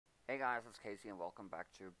Hey guys, it's Casey and welcome back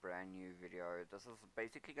to a brand new video. This is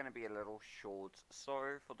basically going to be a little short.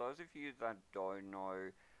 So, for those of you that don't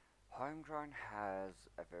know, HomeGrown has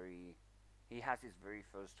he has his very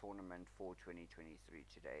first tournament for 2023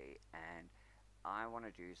 today, and I want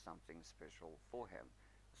to do something special for him.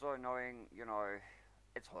 So, knowing,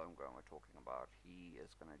 it's HomeGrown we're talking about, he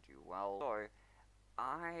is going to do well. So,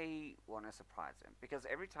 I want to surprise him because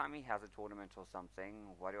every time he has a tournament or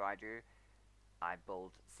something, what do? I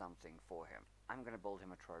build something for him. I'm gonna build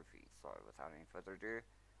him a trophy. So without any further ado,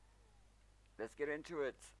 let's get into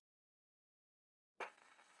it.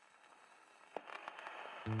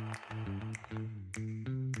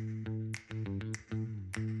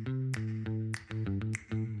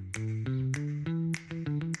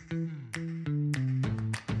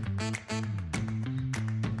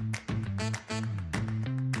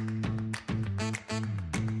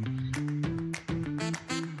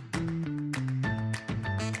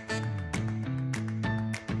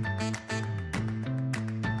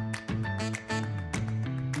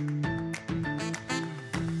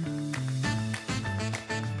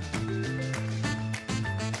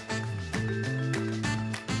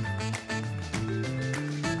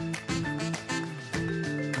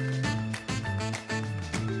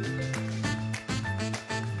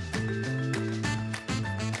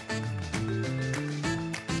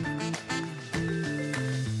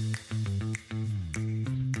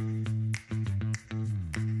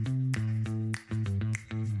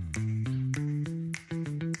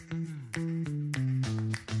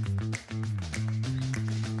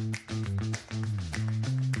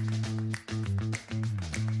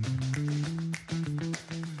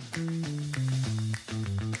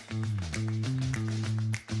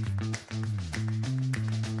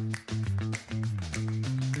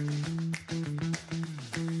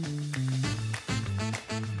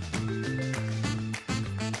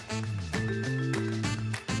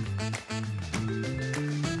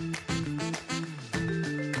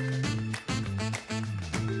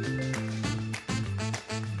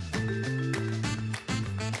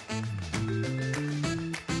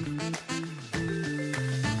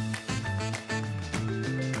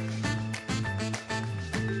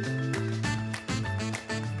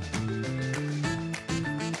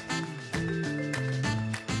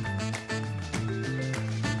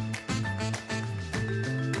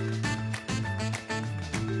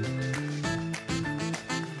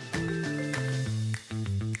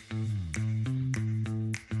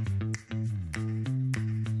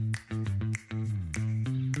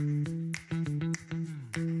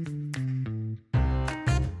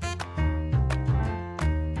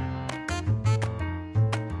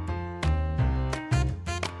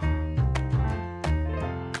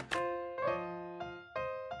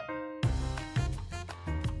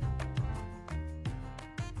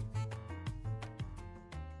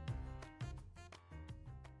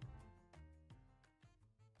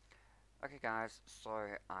 Okay guys, so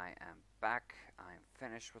I am back. I'm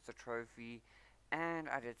finished with the trophy and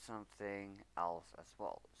I did something else as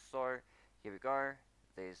well. So here we go.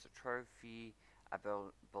 There's the trophy. I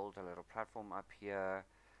built a little platform up here,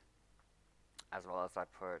 as well as I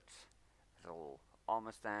put a little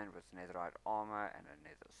armor stand with netherite armor and a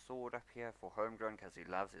nether sword up here for HomeGrown because he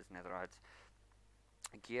loves his netherite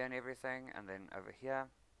gear and everything. And then over here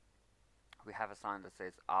we have a sign that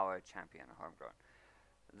says our champion HomeGrown.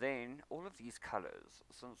 Then, all of these colors,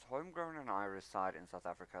 since HomeGrown and I reside in South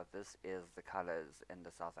Africa, this is the colors in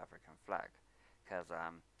the South African flag. Because,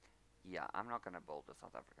 yeah, I'm not going to build the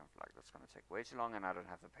South African flag. That's going to take way too long and I don't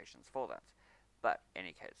have the patience for that. But,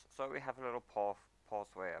 any case, so we have a little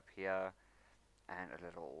pathway up here and a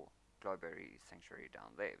little glowberry sanctuary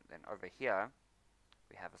down there. Then over here,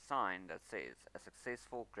 we have a sign that says, a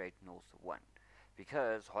successful Great North won.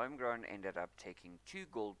 Because HomeGrown ended up taking 2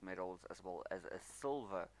 gold medals as well as a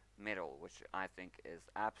silver medal, which I think is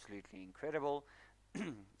absolutely incredible.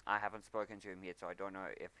 I haven't spoken to him yet, so I don't know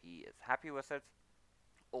if he is happy with it.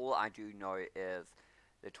 All I do know is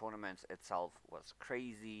the tournament itself was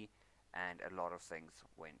crazy and a lot of things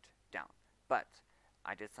went down. But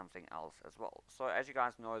I did something else as well. So as you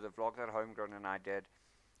guys know, the vlog that HomeGrown and I did,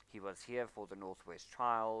 he was here for the Northwest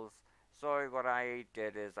Trials. So what I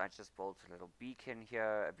did is I just built a little beacon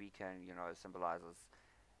here. A beacon, symbolizes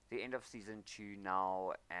the end of season 2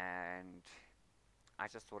 now, and I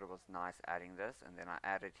just thought it was nice adding this. And then I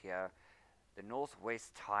added here, the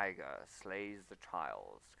Northwest Tiger slays the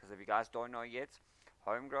trials. Because if you guys don't know yet,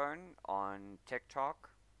 HomeGrown on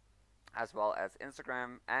TikTok, as well as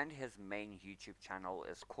Instagram, and his main YouTube channel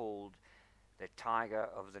is called the Tiger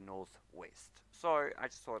of the Northwest. So I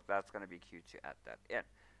just thought that's going to be cute to add that in.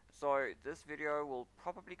 So this video will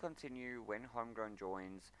probably continue when HomeGrown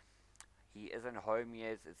joins. He isn't home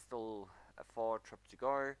yet, it's still a far trip to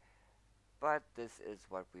go, but this is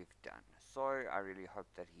what we've done. So I really hope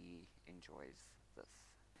that he enjoys this.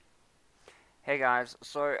 Hey guys,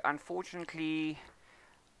 so unfortunately,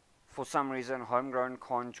 for some reason, HomeGrown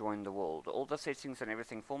can't join the world. All the settings and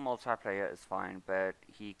everything for multiplayer is fine, but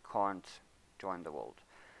he can't join the world.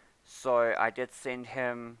 So I did send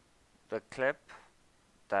him the clip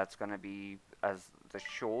that's gonna be as the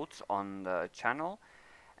short on the channel,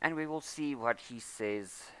 and we will see what he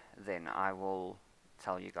says then. I will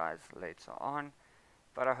tell you guys later on,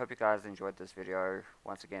 but I hope you guys enjoyed this video.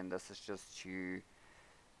 Once again, this is just to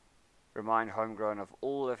remind HomeGrown of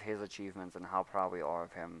all of his achievements and how proud we are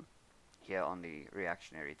of him here on the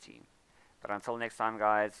reactionary team. But until next time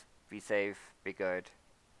guys, be safe, be good.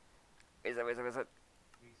 Is it?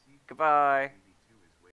 Goodbye.